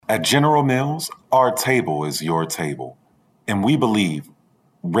At General Mills, our table is your table, and we believe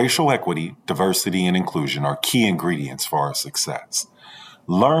racial equity, diversity, and inclusion are key ingredients for our success.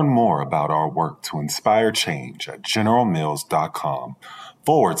 Learn more about our work to inspire change at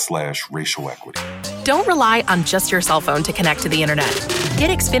generalmills.com/racial equity. Don't rely on just your cell phone to connect to the internet. Get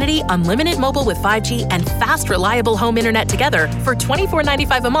Xfinity Unlimited Mobile with 5G and fast, reliable home internet together for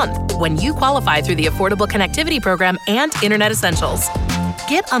 $24.95 a month when you qualify through the Affordable Connectivity Program and Internet Essentials.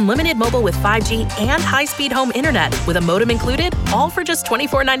 Get unlimited mobile with 5G and high-speed home internet with a modem included, all for just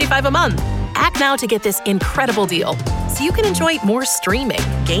 $24.95 a month. Act now to get this incredible deal so you can enjoy more streaming,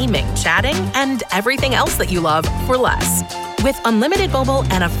 gaming, chatting, and everything else that you love for less. With unlimited mobile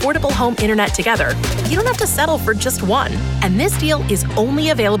and affordable home internet together, you don't have to settle for just one. And this deal is only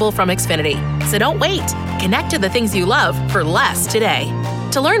available from Xfinity. So don't wait. Connect to the things you love for less today.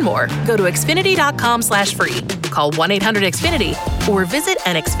 To learn more, go to Xfinity.com/free, call 1-800-XFINITY, or visit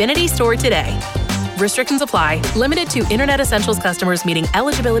an Xfinity store today. Restrictions apply. Limited to Internet Essentials customers meeting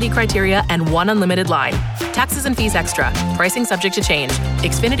eligibility criteria and one unlimited line. Taxes and fees extra. Pricing subject to change.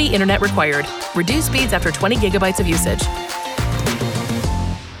 Xfinity Internet required. Reduced speeds after 20 gigabytes of usage.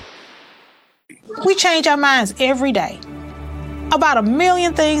 We change our minds every day. About 1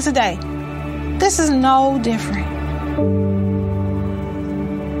 million things a day. This is no different.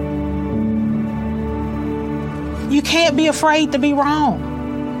 You can't be afraid to be wrong.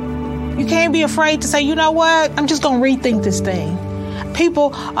 You can't be afraid to say, you know what, I'm just going to rethink this thing.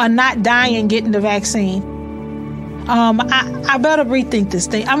 People are not dying getting the vaccine. I better rethink this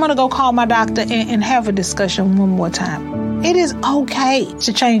thing. I'm going to go call my doctor and have a discussion one more time. It is okay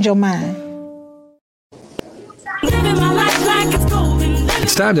to change your mind.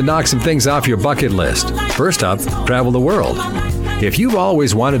 It's time to knock some things off your bucket list. First up, travel the world. If you've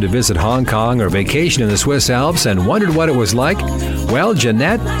always wanted to visit Hong Kong or vacation in the Swiss Alps and wondered what it was like, well,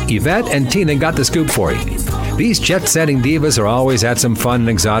 Jeanette, Yvette, and Tina got the scoop for you. These jet-setting divas are always at some fun and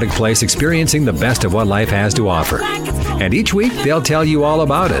exotic place experiencing the best of what life has to offer. And each week, they'll tell you all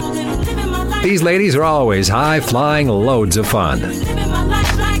about it. These ladies are always high-flying loads of fun.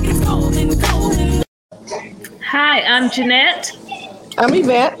 Hi, I'm Jeanette. I'm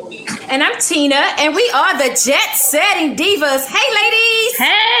Yvette. And I'm Tina, and we are the Jet Setting Divas. Hey, ladies.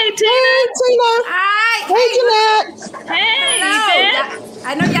 Hey, Tina. Hey, Tina. Hi. Hey, Jeanette. Hey, Yvette. I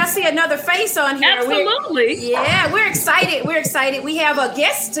know y'all see another face on here. Absolutely. We're excited. We're excited. We have a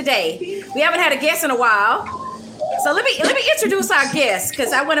guest today. We haven't had a guest in a while. So let me introduce our guest,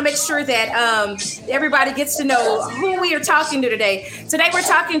 because I want to make sure that everybody gets to know who we are talking to today. Today we're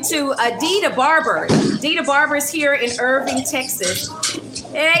talking to Dita Barber. Dita Barber is here in Irving, Texas.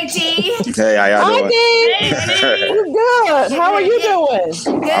 Hey, Dee. Hey, how y'all doing? Hey, We're good. How are you doing?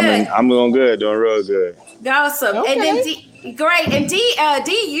 Good. I'm doing good, doing real good. Awesome. Okay. And then great. And Dee,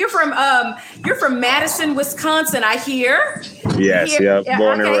 you're from Madison, Wisconsin, I hear. Yes,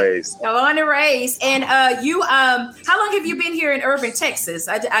 born and raised. Born and raised. And you how long have you been here in Irving, Texas?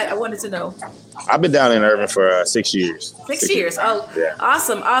 I wanted to know. I've been down in Irving for 6 years. 6 years. Oh, yeah.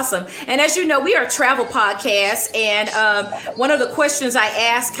 Awesome. And as you know, we are a travel podcast. And one of the questions I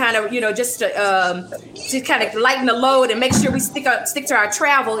ask kind of, just to kind of lighten the load and make sure we stick to our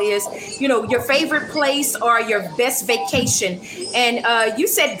travel is, your favorite place or your best vacation. And you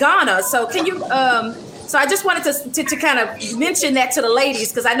said Ghana. So can you, so I just wanted to kind of mention that to the ladies,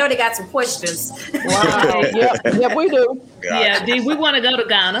 because I know they got some questions. Wow. Yep, we do. Yeah, Dee, we want to go to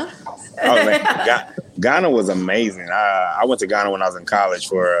Ghana. Oh, man. Ghana was amazing. I went to Ghana when I was in college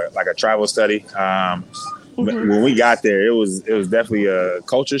for a travel study. When we got there, it was definitely a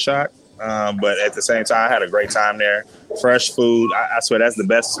culture shock. But at the same time, I had a great time there. Fresh food. I swear that's the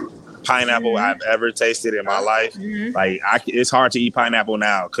best pineapple I've ever tasted in my life. It's hard to eat pineapple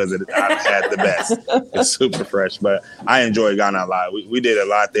now because I've had the best. It's super fresh, but I enjoyed Ghana a lot. We did a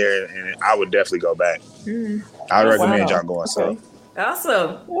lot there, and I would definitely go back. I would recommend y'all going. So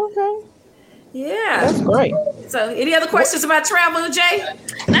awesome. Okay. Yeah. That's great. So any other questions about travel, Jay?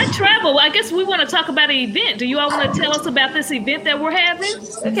 Not travel. I guess we want to talk about an event. Do you all want to tell us about this event that we're having?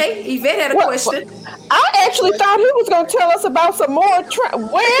 Okay. Yvette had a question. I actually thought he was going to tell us about some more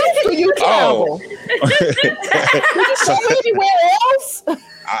where do you travel? Did you go anywhere else?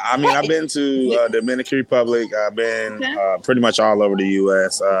 I've been to Dominican Republic. I've been pretty much all over the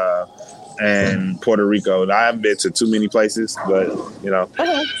U.S. And Puerto Rico. I haven't been to too many places, but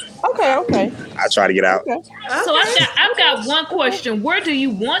Okay. I try to get out. Okay. So I've got one question. Where do you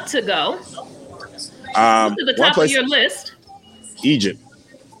want to go? To the One top place, of your list. Egypt.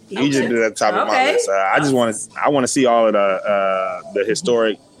 Egypt is at the top of my list. I want to see all of the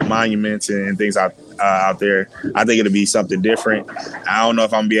historic monuments and things out there. I think it'll be something different. I don't know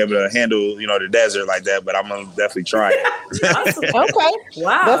if I'm gonna be able to handle, the desert like that, but I'm gonna definitely try it. Awesome. Okay.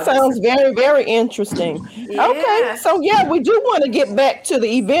 Wow. That sounds very, very interesting. Yeah. Okay. So we do want to get back to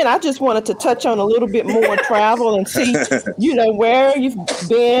the event. I just wanted to touch on a little bit more travel and see, where you've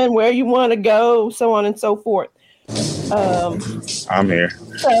been, where you want to go, so on and so forth. I'm here.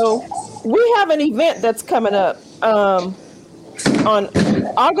 So we have an event that's coming up on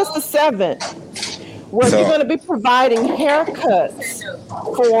August the 7th, where you're going to be providing haircuts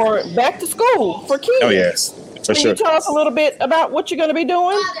for back to school for kids. Oh, yes, for sure. Can you tell us a little bit about what you're going to be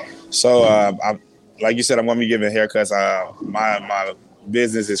doing? So, like you said, I'm going to be giving haircuts. My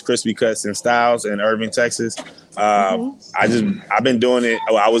business is Crispy Cuts and Styles in Irving, Texas. I've been doing it.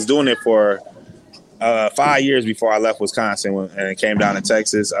 I was doing it for 5 years before I left Wisconsin and came down to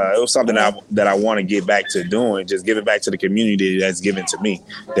Texas. It was something that I want to get back to doing, just give it back to the community that's given to me,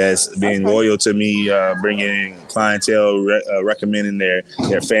 that's being loyal to me, bringing in clientele, recommending their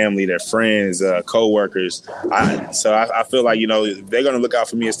family, their friends, co-workers. So I feel like, they're going to look out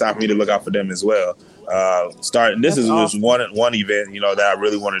for me. It's time for me to look out for them as well. This is just one event, that I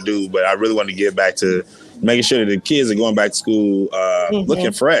really want to do, but I really want to get back to making sure that the kids are going back to school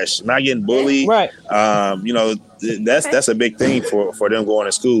looking fresh, not getting bullied. Right. That's a big thing for them going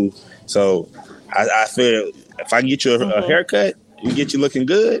to school. So I feel if I can get you a haircut, we get you looking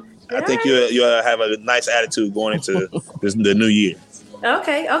good, I think you'll have a nice attitude going into the new year.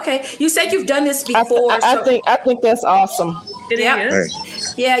 Okay. You said you've done this before. I think that's awesome. Yeah.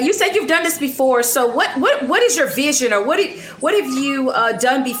 You said you've done this before. So what is your vision, or what have you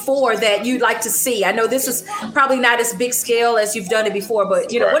done before that you'd like to see? I know this is probably not as big scale as you've done it before,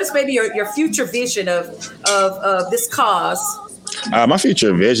 but what is maybe your future vision of this cause? My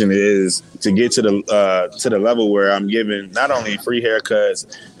future vision is to get to the level where I'm giving not only free haircuts,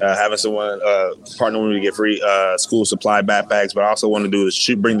 having someone partner with me to get free school supply backpacks, but I also want to do is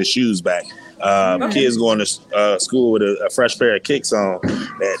bring the shoes back. Kids going to school with a fresh pair of kicks on,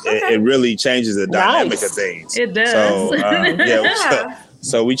 it really changes the dynamic of things. It does. So,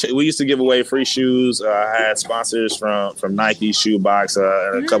 So we used to give away free shoes. I had sponsors from Nike, Shoebox,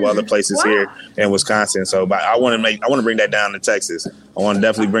 and a couple other places here in Wisconsin. So, but I want to bring that down to Texas. I want to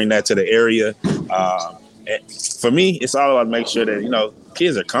definitely bring that to the area. For me, it's all about making sure that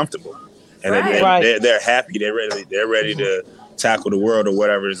kids are comfortable and they're happy. They're ready to tackle the world or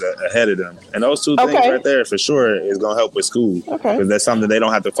whatever is ahead of them. And those two things right there for sure is going to help with school because that's something they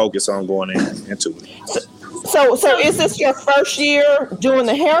don't have to focus on going into it. So is this your first year doing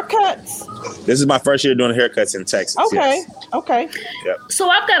the haircuts? This is my first year doing haircuts in Texas. Okay. Yep. So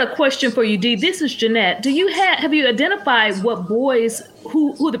I've got a question for you, Dee. This is Jeanette. Have you identified what boys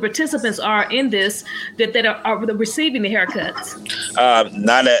who the participants are in this that are receiving the haircuts?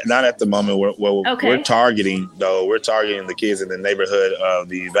 Not at the moment. We're targeting the kids in the neighborhood of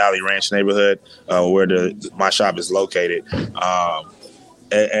the Valley Ranch neighborhood where my shop is located.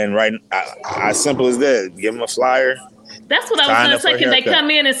 And right, as simple as that, give them a flyer. That's what I was going to say. Can they come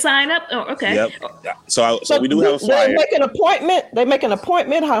in and sign up? Oh, okay. Yep. So we do have a flyer. They make an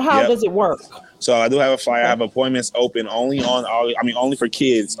appointment. How does it work? So I do have a flyer. I have appointments open only for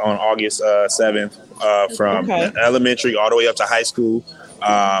kids on August 7th from elementary all the way up to high school.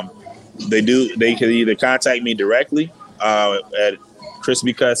 They can either contact me directly at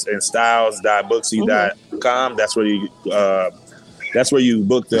crispycutsandstyles.booksy.com. That's where you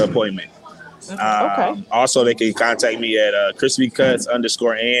book the appointment. Also, they can contact me at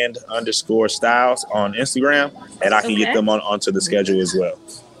crispycuts_and_styles on Instagram, and I can get them onto the schedule as well.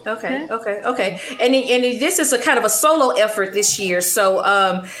 Okay. And this is a kind of a solo effort this year. So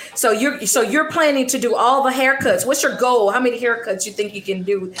you're planning to do all the haircuts. What's your goal? How many haircuts you think you can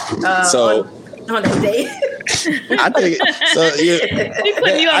do on a day? I think so. Yeah, she's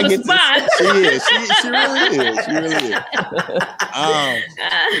putting you on the spot. She really is.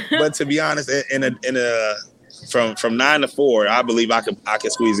 But to be honest, from 9 to 4, I believe I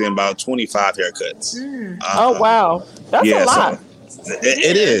could squeeze in about 25 haircuts. Oh wow, that's a lot. So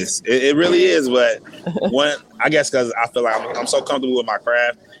it is. It really is. But I guess because I feel like I'm so comfortable with my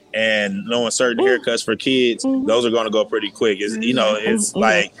craft. And knowing certain haircuts for kids, those are going to go pretty quick. It's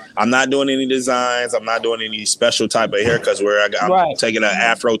like I'm not doing any designs. I'm not doing any special type of haircuts where I'm taking an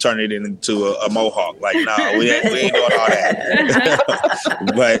afro, turning it into a mohawk. Like, no, we ain't doing all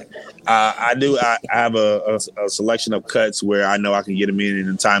that. But I have a selection of cuts where I know I can get them in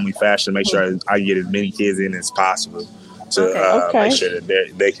a timely fashion, make sure I get as many kids in as possible to make sure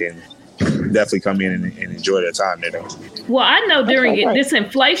that they can definitely come in and enjoy their time there. Well, I know during this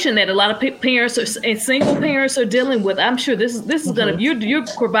inflation that a lot of parents and single parents are dealing with. I'm sure this is going to you're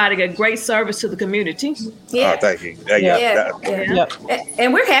providing a great service to the community. Yeah, thank you.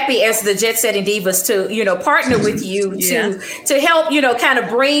 And we're happy as the Jet Setting Divas to partner with you to help kind of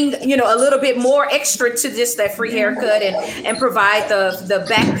bring a little bit more extra to just that free haircut and provide the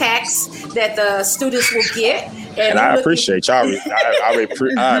backpacks that the students will get. And I appreciate y'all.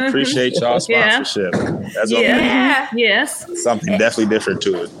 I appreciate y'all sponsorship. That's what something definitely different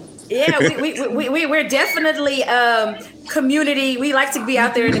to it. Yeah, we're definitely community. We like to be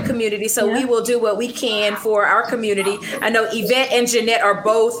out there in the community, so we will do what we can for our community. I know Yvette and Jeanette are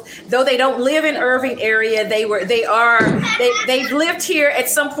both, though they don't live in Irving area, they've lived here at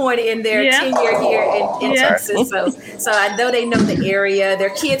some point in their tenure here in Texas. So I know they know the area. Their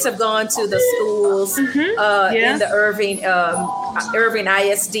kids have gone to the schools in the Irving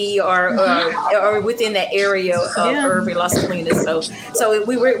ISD or within that area of Irving, Las Colinas. So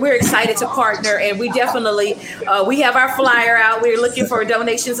we're excited to partner, and we definitely we have our flyer out. We're looking for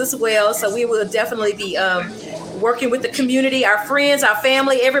donations as well, so we will definitely be working with the community, our friends, our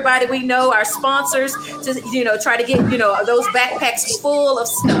family, everybody we know, our sponsors, to try to get those backpacks full of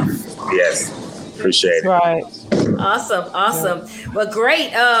stuff. Yes, appreciate it. Right. Awesome. Well,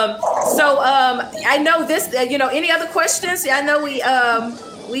 great. So I know this. Any other questions? I know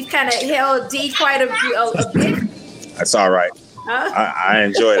we've kind of held Dee quite a bit. That's all right. I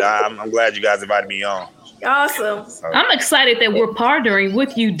enjoyed it. I'm glad you guys invited me on. Awesome. I'm excited that we're partnering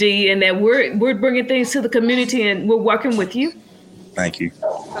with you, Dee, and that we're bringing things to the community and we're working with you. Thank you.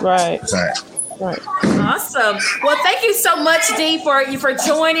 Right. Right. Awesome. Well, thank you so much, Dee, for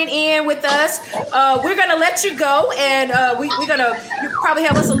joining in with us. We're gonna let you go, and we're gonna probably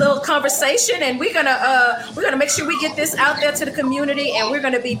have us a little conversation, and we're gonna make sure we get this out there to the community, and we're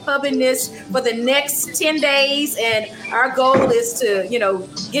gonna be pubbing this for the next 10 days. And our goal is to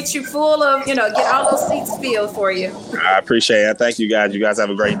get you full of get all those seats filled for you. I appreciate it. Thank you guys. You guys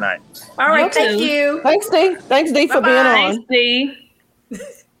have a great night. All right. Thank you. Thanks, Dee. Thanks, Dee, for being on. Thanks, Dee.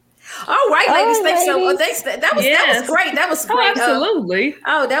 All right, ladies. Thanks. So thanks. That was great. That was great. Absolutely.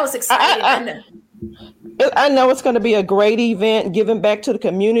 That was exciting. I know it's going to be a great event, giving back to the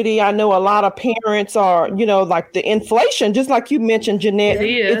community. I know a lot of parents are, like the inflation, just like you mentioned, Jeanette.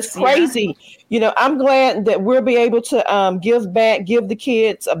 It's crazy. I'm glad that we'll be able to give the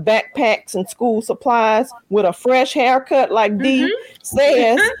kids backpacks and school supplies with a fresh haircut, like Dee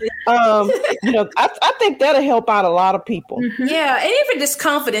says. I think that'll help out a lot of people. Yeah, and even this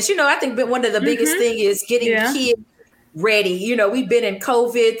confidence. I think one of the biggest thing is getting kids ready. We've been in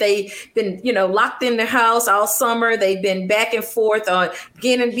COVID. They've been, locked in the house all summer. They've been back and forth on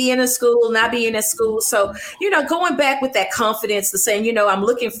being in school, not being in school. So, going back with that confidence to saying, I'm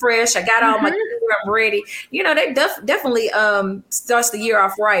looking fresh. I got all my gear, I'm ready. That definitely starts the year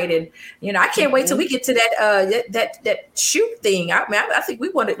off right. And, I can't wait till we get to that shoot thing. I think we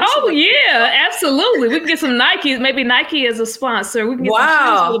want to. Oh, yeah, absolutely. We can get some Nikes, maybe Nike as a sponsor. We can get some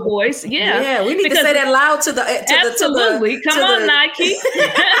shoes for the boys. Yeah. Yeah, we need to say that loud to the absolutely. Come on, Nike.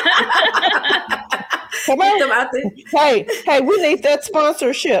 Come on. Hey, we need that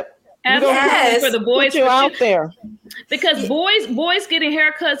sponsorship. Absolutely, for the boys. Put you out there. Because boys getting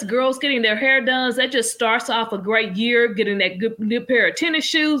haircuts, girls getting their hair done, that just starts off a great year, getting that good pair of tennis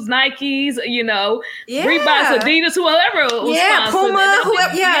shoes, Nikes, Reeboks, Adidas, whoever. Puma,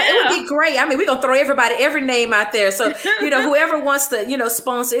 whoever. It would be great. I mean, we're going to throw every name out there. So, whoever wants to,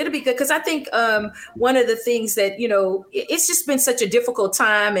 sponsor, it'll be good. Because I think one of the things that, it's just been such a difficult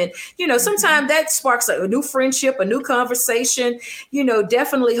time. And, sometimes that sparks a new friendship, a new conversation,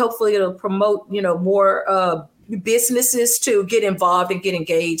 definitely, hopefully it'll promote, more businesses to get involved and get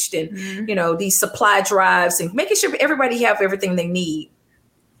engaged in, these supply drives and making sure everybody have everything they need.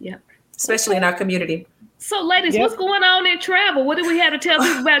 Yeah. Especially in our community. So ladies, what's going on in travel? What do we have to tell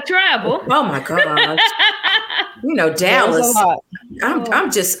people about travel? Oh my gosh. Dallas.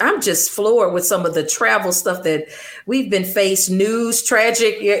 I'm just floored with some of the travel stuff that we've been faced, news,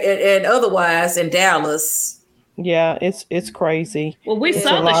 tragic and otherwise in Dallas. Yeah, it's crazy. Well, we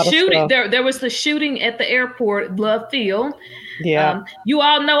saw the shooting. There was the shooting at the airport, Love Field. Yeah. You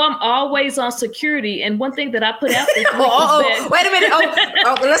all know I'm always on security, and one thing that I put out this week wait a minute.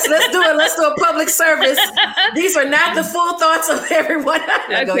 Let's do it. Let's do a public service. These are not the full thoughts of everyone.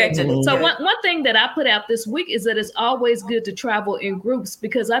 Okay. So one thing that I put out this week is that it's always good to travel in groups,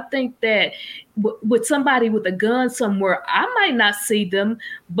 because I think that with somebody with a gun somewhere, I might not see them,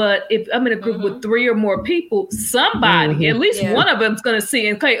 but if I'm in a group with 3 or more people, somebody, at least one of them is going to see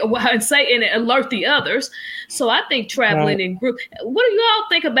and say and alert the others. So I think traveling in groups group. What do you all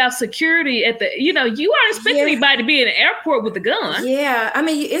think about security at the, you aren't expecting anybody to be in an airport with a gun. Yeah. I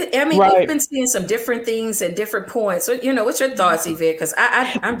mean, we've been seeing some different things at different points. So, what's your thoughts, Yvette? Because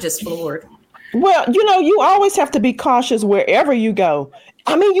I'm just floored. Well, you always have to be cautious wherever you go.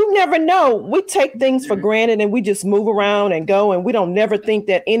 I mean, you never know. We take things for granted and we just move around and go, and we don't never think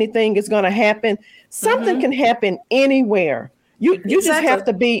that anything is going to happen. Something can happen anywhere. You just have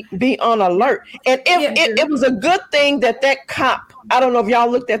to be on alert. And it was a good thing that cop, I don't know if y'all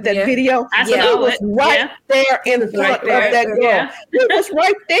looked at that video. He was right there in front of that girl. Yeah. He was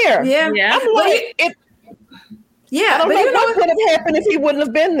right there. Yeah. I'm like, I don't know what would have happened if he wouldn't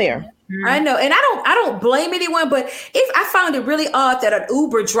have been there. I know. And I don't blame anyone, but if I found it really odd that an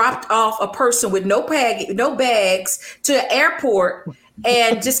Uber dropped off a person with no bags to an airport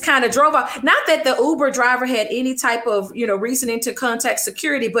and just kind of drove off. Not that the Uber driver had any type of, reasoning to contact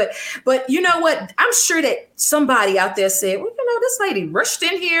security, but you know what? I'm sure that somebody out there said, well, this lady rushed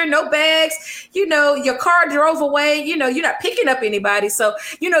in here, no bags, your car drove away, you're not picking up anybody. So,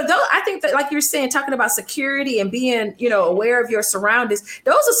 though I think that, like you're saying, talking about security and being, aware of your surroundings,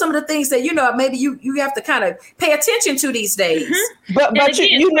 those are some of the things that, maybe you have to kind of pay attention to these days. Mm-hmm. But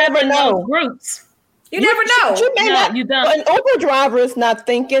again, you never know. Groups. You never know. She may not. You don't. An Uber driver is not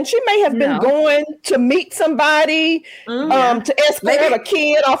thinking. She may have been going to meet somebody, to escort a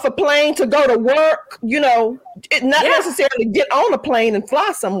kid off a plane to go to work. Not necessarily get on a plane and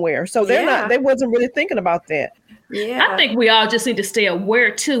fly somewhere. So they wasn't really thinking about that. Yeah. I think we all just need to stay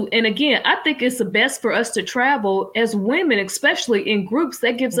aware too. And again, I think it's the best for us to travel as women, especially in groups.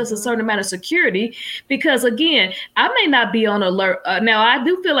 That gives us a certain amount of security because again, I may not be on alert. Now I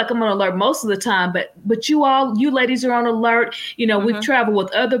do feel like I'm on alert most of the time, but you ladies are on alert. We've traveled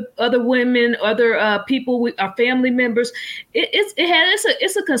with other women, other people, our family members.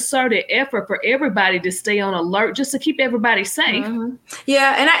 It's a concerted effort for everybody to stay on alert just to keep everybody safe. Mm-hmm.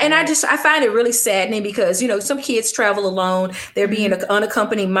 Yeah. And I find it really saddening because, some kids travel alone. They're being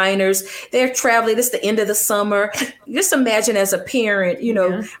unaccompanied minors. They're traveling. It's the end of the summer. Just imagine as a parent,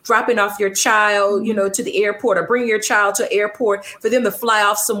 dropping off your child, to the airport or bringing your child to an airport for them to fly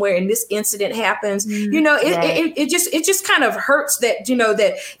off somewhere and this incident happens. It just kind of hurts that,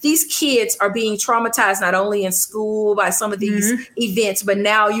 that these kids are being traumatized, not only in school by some of these events, but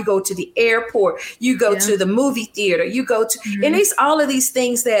now you go to the airport, you go to the movie theater, you go to, and it's all of these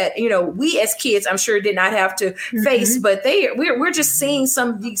things that, we as kids, I'm sure did not have to face, but we're just seeing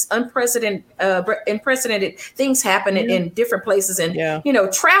some of these unprecedented things happening in different places, and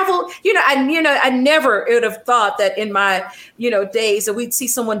travel. I never would have thought that in my days that we'd see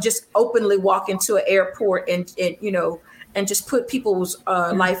someone just openly walk into an airport and just put people's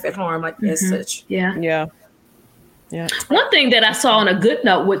life at harm as such. Yeah. One thing that I saw on a good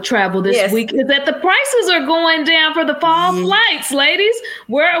note with travel this week is that the prices are going down for the fall flights, ladies.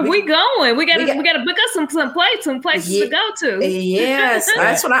 Where are we going? We got to book us some places to go to. Yes,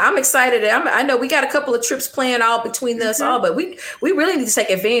 that's what I'm excited. I know we got a couple of trips planned all between us all, but we really need to take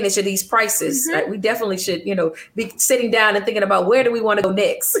advantage of these prices. Right? We definitely should, be sitting down and thinking about where do we want to go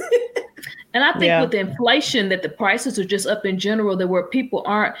next. And I think with inflation that the prices are just up in general, that where people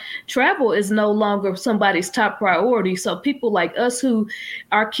aren't, travel is no longer somebody's top priority. So people like us who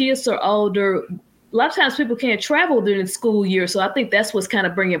our kids are older, a lot of times people can't travel during the school year. So I think that's what's kind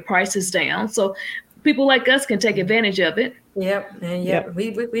of bringing prices down. So people like us can take advantage of it. Yep. And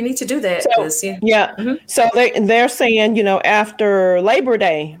we need to do that. So they're saying, after Labor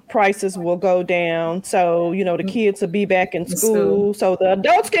Day, prices will go down. So, the kids will be back in school. So the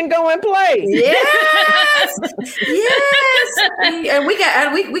adults can go and play. Yes. And we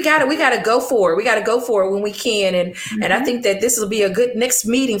got to go for it. We got to go for it when we can. And I think that this will be a good next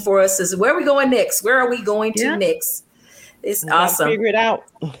meeting for us is where are we going next? Where are we going to next? It's awesome. Figure it out.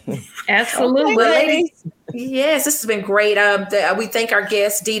 Absolutely. Well, ladies, yes, this has been great. We thank our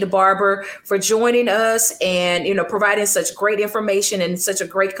guest, Dita Barber, for joining us and, providing such great information and such a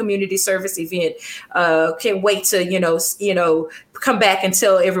great community service event. Can't wait to, come back and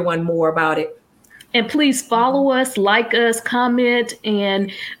tell everyone more about it. And please follow us, like us, comment,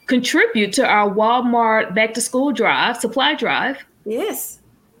 and contribute to our Walmart back to school supply drive. Yes.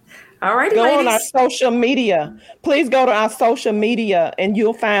 All right, go on our social media. Please go to our social media and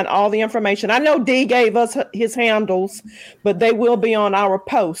you'll find all the information. I know D gave us his handles, but they will be on our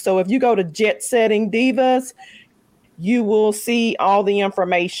post. So if you go to Jet Setting Divas, you will see all the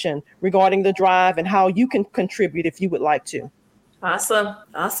information regarding the drive and how you can contribute if you would like to. Awesome.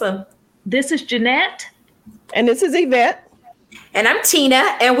 This is Jeanette. And this is Yvette. And I'm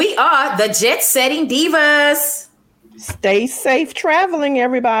Tina. And we are the Jet Setting Divas. Stay safe traveling,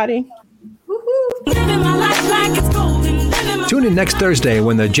 everybody. Woo-hoo. Living my life like it's golden. Living my tune in next Thursday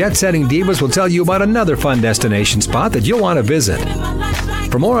when the jet-setting divas will tell you about another fun destination spot that you'll want to visit.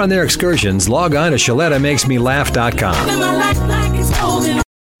 For more on their excursions, log on to ShalettaMakesMeLaugh.com.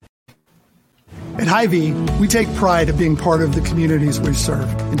 At Hy-Vee, we take pride of being part of the communities we serve.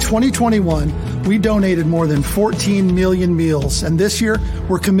 In 2021, we donated more than 14 million meals, and this year,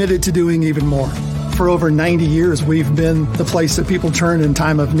 we're committed to doing even more. For over 90 years, we've been the place that people turn in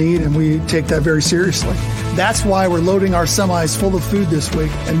time of need, and we take that very seriously. That's why we're loading our semis full of food this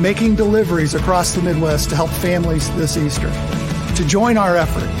week and making deliveries across the Midwest to help families this Easter. To join our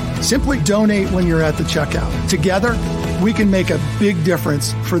effort, simply donate when you're at the checkout. Together, we can make a big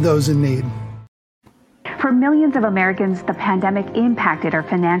difference for those in need. For millions of Americans, the pandemic impacted our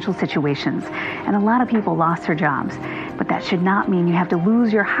financial situations, and a lot of people lost their jobs. But that should not mean you have to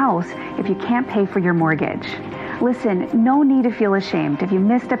lose your house if you can't pay for your mortgage. Listen, no need to feel ashamed if you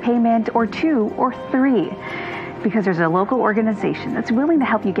missed a payment or 2 or 3, because there's a local organization that's willing to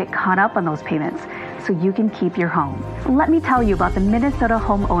help you get caught up on those payments so you can keep your home. Let me tell you about the Minnesota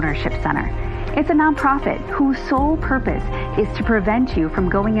Home Ownership Center. It's a nonprofit whose sole purpose is to prevent you from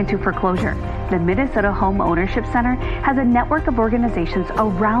going into foreclosure. The Minnesota Home Ownership Center has a network of organizations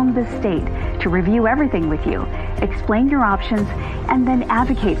around the state to review everything with you, explain your options, and then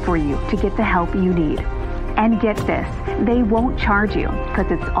advocate for you to get the help you need. And get this, they won't charge you because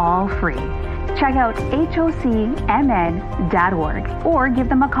it's all free. Check out hocmn.org or give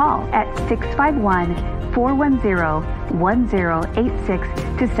them a call at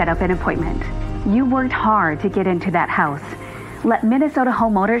 651-410-1086 to set up an appointment. You worked hard to get into that house. Let Minnesota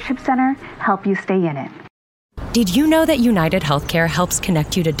Home Ownership Center help you stay in it. Did you know that United Healthcare helps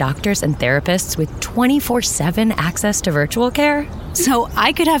connect you to doctors and therapists with 24/7 access to virtual care? So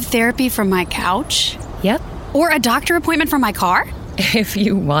I could have therapy from my couch? Yep. Or a doctor appointment from my car? If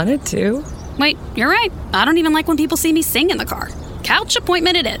you wanted to. Wait, you're right. I don't even like when people see me sing in the car. Couch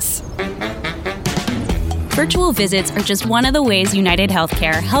appointment it is. Virtual visits are just one of the ways United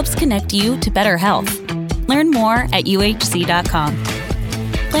Healthcare helps connect you to better health. Learn more at uhc.com.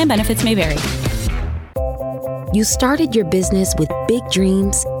 Plan benefits may vary. You started your business with big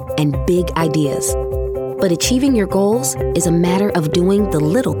dreams and big ideas. But achieving your goals is a matter of doing the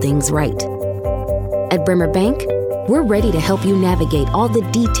little things right. At Bremer Bank, we're ready to help you navigate all the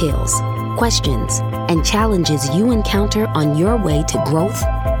details, questions, and challenges you encounter on your way to growth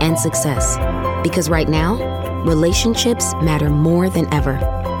and success. Because right now, relationships matter more than ever,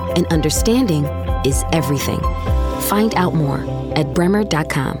 and understanding is everything. Find out more at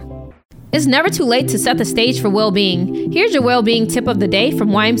bremer.com. It's never too late to set the stage for well-being. Here's your well-being tip of the day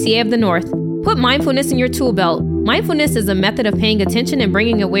from YMCA of the North. Put mindfulness in your tool belt. Mindfulness is a method of paying attention and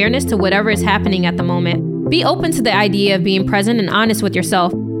bringing awareness to whatever is happening at the moment. Be open to the idea of being present and honest with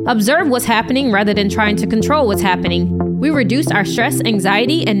yourself. Observe what's happening rather than trying to control what's happening. We reduce our stress,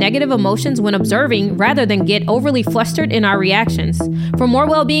 anxiety, and negative emotions when observing rather than get overly flustered in our reactions. For more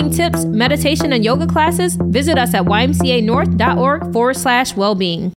well-being tips, meditation, and yoga classes, visit us at ymcanorth.org/well-being.